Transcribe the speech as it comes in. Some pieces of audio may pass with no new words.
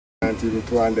between the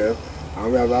two and them.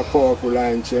 And we have a powerful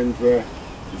ancient where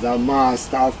is a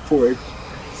master of poet.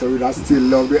 So we just still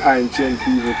love the ancient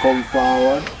people come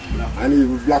forward. And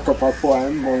even black up a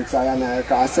poem amongst I and I,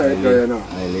 because I saw it there, you know.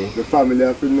 The family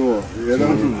have to know, you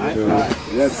know.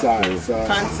 Yes, sir. So,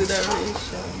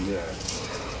 consideration. Yeah.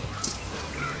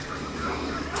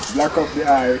 Black up the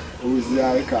eye, who's the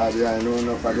eye card? The eye, no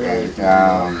enough of the eye.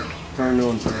 Turn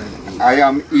on. I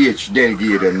am H.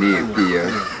 Delgado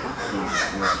Napier.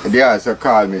 They also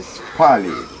call me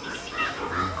Spally.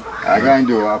 I'm going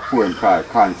to do a poem called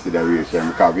Consideration,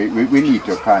 because we need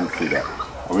to consider.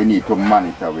 We need to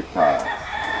monitor with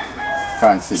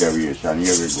consideration.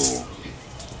 Here we go.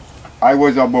 I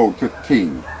was about to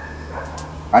think,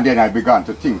 and then I began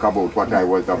to think about what I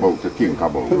was about to think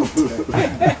about.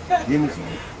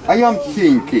 I am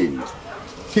thinking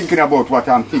about what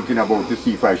I'm thinking about to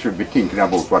see if I should be thinking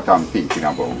about what I'm thinking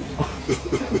about.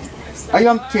 I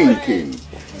am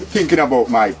thinking about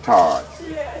my thoughts.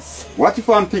 What if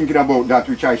I'm thinking about that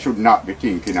which I should not be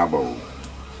thinking about?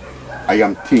 I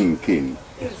am thinking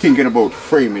about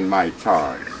framing my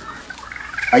thoughts.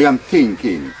 I am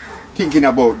thinking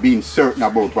about being certain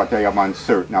about what I am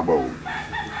uncertain about.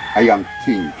 I am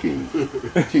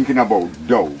thinking about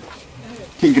doubt,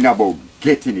 thinking about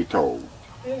getting it out.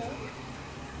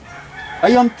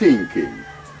 I am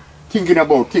thinking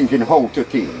about thinking how to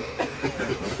think.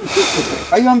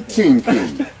 I am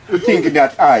thinking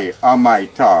that I are my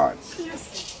thoughts.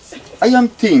 I am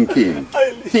thinking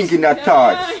that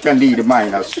thoughts can lead the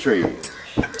mind astray.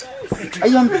 I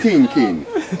am thinking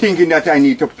that I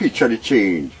need to picture the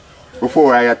change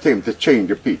before I attempt to change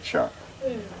the picture.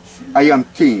 I am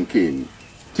thinking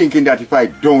that if I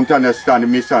don't understand the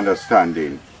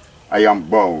misunderstanding, I am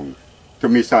bound to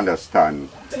misunderstand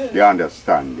the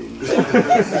understanding.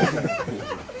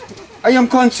 I am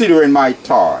considering my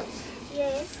thoughts,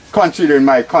 considering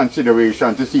my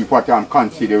consideration to see if what I'm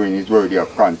considering is worthy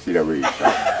of consideration.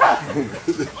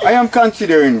 I am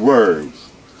considering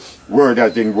words, word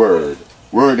as in word,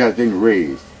 word as in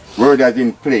race, word as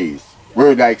in place,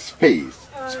 word like space,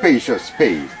 spacious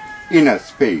space, inner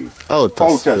space,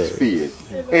 outer space,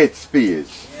 head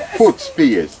space, foot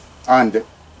space, and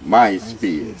my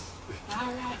space.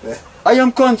 I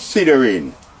am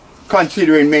considering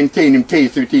maintaining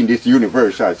pace within this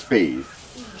universal space.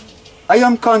 I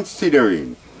am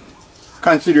considering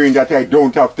that I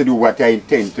don't have to do what I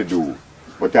intend to do,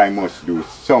 but I must do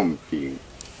something,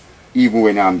 even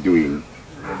when I'm doing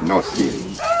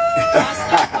nothing.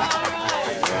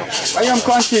 I am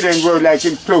considering words like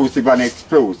inclusive and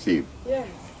explosive,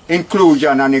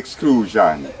 inclusion and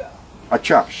exclusion,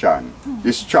 attraction,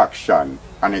 distraction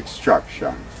and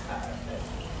extraction.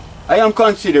 I am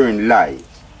considering light,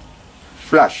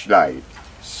 flashlight,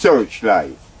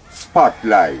 searchlight,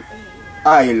 spotlight,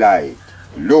 highlight,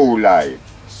 low light,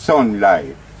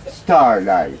 sunlight,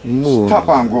 starlight, stop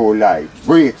and go light,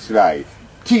 brakes light,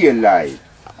 tail light,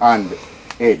 and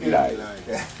headlight.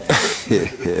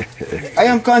 I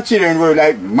am considering words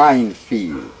like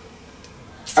minefield.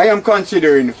 I am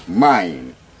considering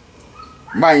mine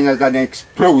as an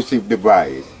explosive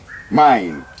device,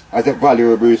 mine as a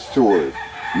valuable resource,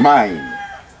 mine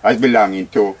as belonging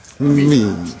to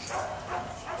me.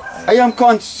 I am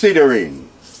considering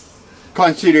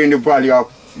the value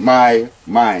of my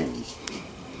mind.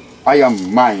 I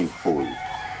am mindful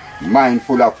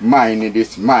of mine in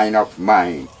this mine of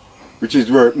mine, which is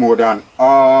worth more than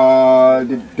all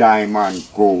the diamond,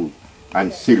 gold,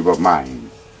 and silver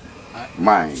mines.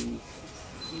 Mine.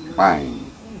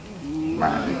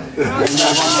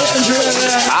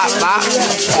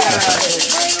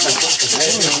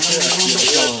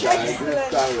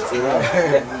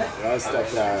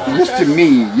 You see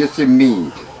me,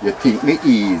 you think me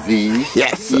easy.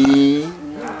 Yes, sir.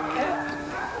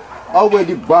 How were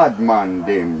the bad man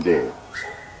them there?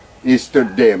 Is to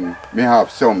them me have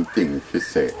something to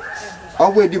say.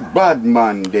 How were the bad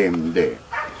man them there?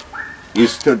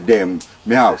 Is to them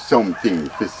me have something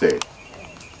to say.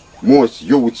 Most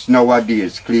youths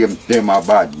nowadays claim them a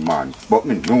bad man, but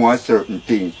me know a certain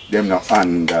thing them not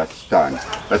understand.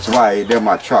 That's why them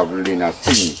are traveling a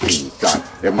sinking sand.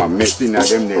 Them are messing at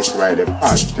them neck while them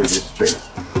add to the strength.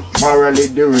 Morally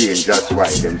deranged, that's why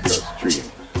them so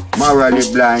strange. Morally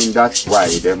blind, that's why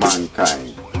them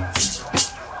mankind.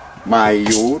 My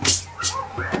youth,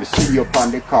 you see you up on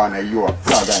the corner, you a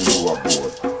flag and you a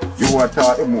board. You are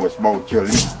talk the most about your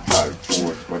lethal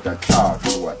force, but I talk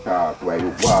you a talk while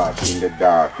you walk in the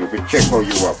dark. You will check how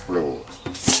you a flow.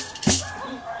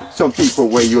 Some people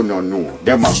where you don't know,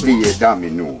 them a play a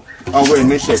domino. And when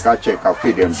me check I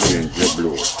feed them brains they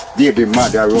blow. Baby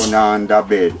mother run under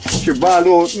bed, she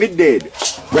ball out me dead.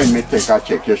 When me take a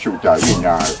check, you shoot her in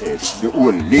her head. The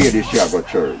old lady, she a go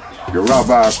church. You rob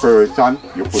her person,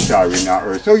 you put her in her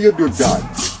earth. So you do that.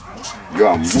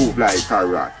 You move like a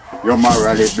rat. You're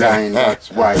morally blind,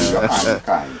 that's why you're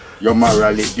unkind. You're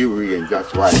morally deranged,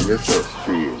 that's why you're so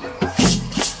strange.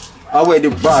 How where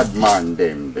the bad man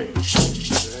them there?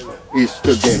 Is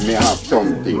to them may have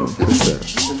something to say.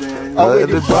 How where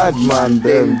the bad man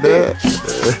them there?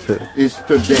 Is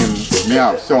to them may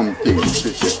have something to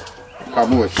say. Because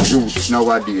most youths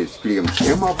nowadays claim,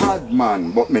 them a bad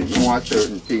man, but me know a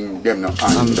certain thing them not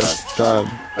understand.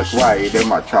 That's why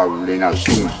them are traveling and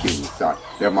thinking, sir.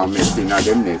 Them are messing at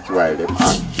them nest while them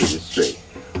actually straight.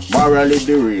 Morally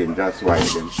deranged, that's why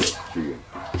them so strange.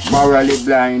 Morally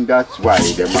blind, that's why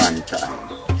them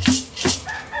mankind.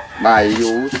 My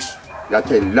youth, that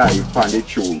tell life and the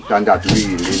truth, and that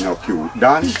really no cute.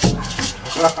 Done?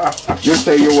 You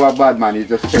say you are a bad man,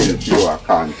 it's a self you are,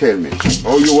 can't tell me.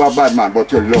 Oh, you are a bad man, but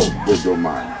you love good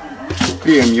man.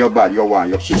 Claim you're bad, you want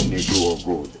your kidney grow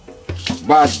good.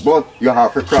 Bad, but you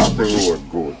have to cross the road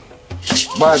good.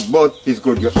 Bad, but it's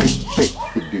good you expect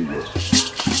to do it.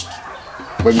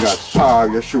 When you star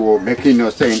your show, make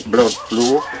innocent blood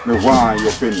flow, me want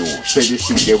you to know. Say the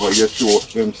seed where you sow,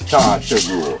 them start to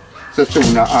grow. So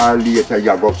sooner or later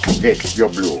you go get your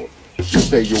blow. You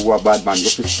say you a bad man, you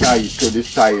have to slide to the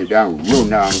side and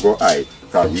run and go hide.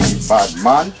 Because you bad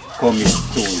man, commit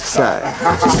suicide.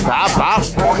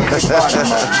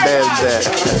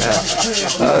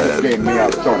 Them me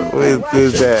have something. With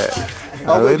that.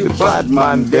 With the bad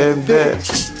man, them there.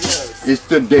 It's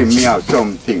to them me have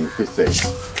something to say.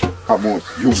 Because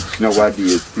most youths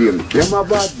nowadays claim them a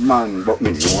bad man, but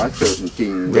me know a certain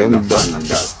thing they don't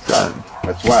understand.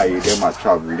 That's why them are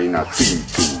traveling a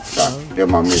thinking.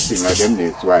 Them are missing at them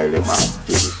nest while them are to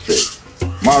the straight.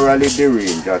 Morally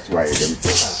deranged, that's why them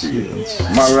succeed.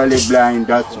 Morally blind,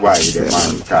 that's why them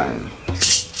mankind.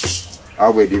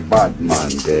 How where the bad man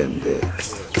them there?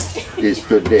 Is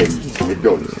to them, we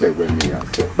don't say when we are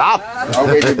say. How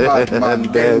where the bad man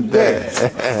them there?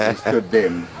 Is to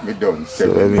them, we don't say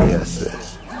when we are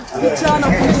say.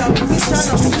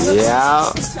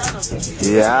 Yeah.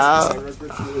 Yeah.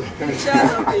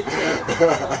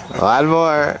 One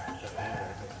more.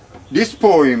 This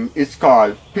poem is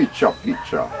called Picture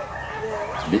Picture.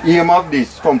 The aim of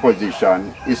this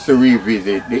composition is to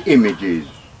revisit the images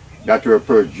that were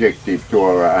projected to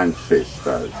our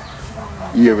ancestors.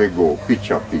 Here we go,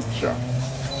 picture picture.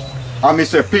 I me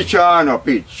say picture or no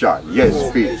picture?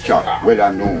 Yes, picture. Well,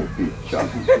 I no picture.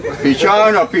 Picture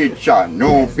or no picture?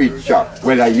 No picture.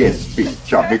 Well, I yes,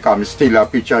 picture. Because still a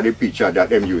picture, the picture that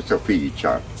them used to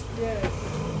feature.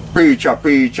 Preacher,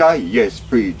 preacher, yes,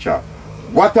 preacher.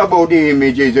 What about the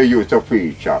images they used to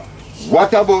feature?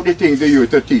 What about the things they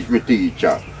used to teach me,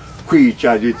 teacher?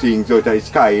 Creatures, the things out of the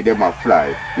sky, them a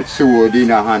fly. The sword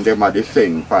in a hand, them a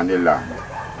descend from the land.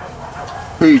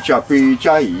 Preacher,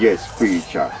 preacher, yes,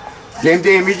 preacher. Them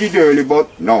the images early,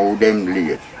 but now them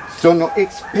late. So no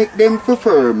expect them to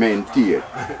fermentate.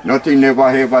 Nothing never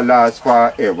ever lasts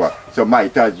forever. So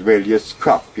might as well you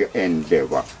scrap your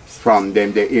endeavor. From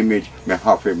them the image may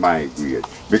have to migrate.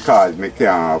 Because me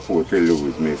can't afford to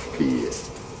lose my faith.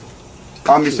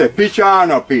 And me say picture or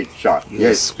no picture?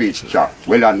 Yes, picture.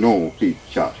 Well, I no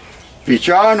picture.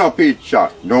 Picture or no picture?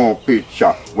 No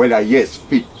picture. Well, I yes,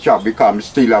 picture. Because I'm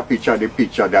still a picture, the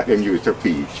picture that them used to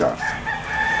feature.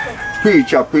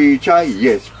 Preacher, preacher,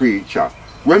 yes, preacher.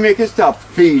 We make it stop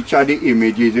feature the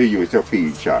images they used to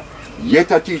feature.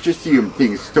 Yet I teach the same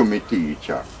things to me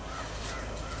teacher.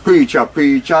 Preacher,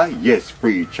 preacher, yes,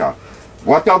 preacher.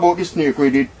 What about the snake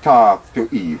when it talk to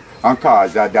Eve and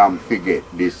cause Adam forget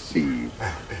deceive?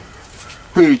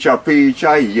 Preacher,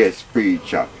 preacher, yes,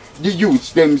 preacher. The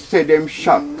youths them say them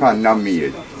shocked and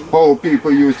amazed. How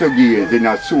people used to gaze in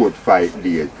a sword fight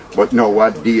days. But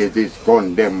nowadays it's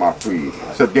gun them are free.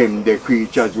 So them the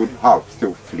creatures would have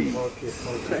to flee.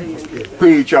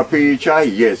 Preacher, preacher,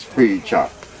 yes, preacher.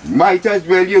 Might as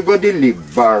well you go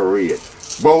deliberate.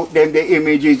 Both them the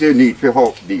images you need to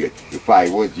update. If I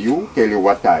was you, tell you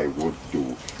what I would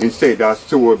do. Instead of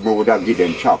sword mode, I give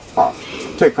them chopper.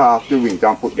 Take off the wings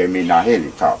and put them in a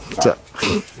helicopter.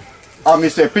 And me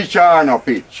say picture or no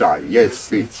picture? Yes,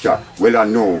 picture. Well, I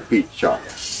no picture.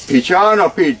 Picture or no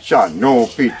picture? No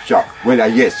picture. Well, I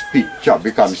yes, picture.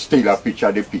 Because I'm still a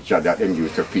picture, the picture that them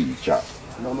used to feature.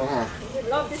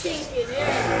 Love the thinking,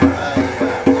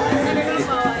 yeah.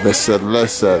 Listen,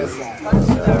 listen.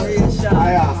 Consideration.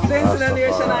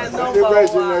 Consideration and number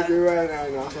one.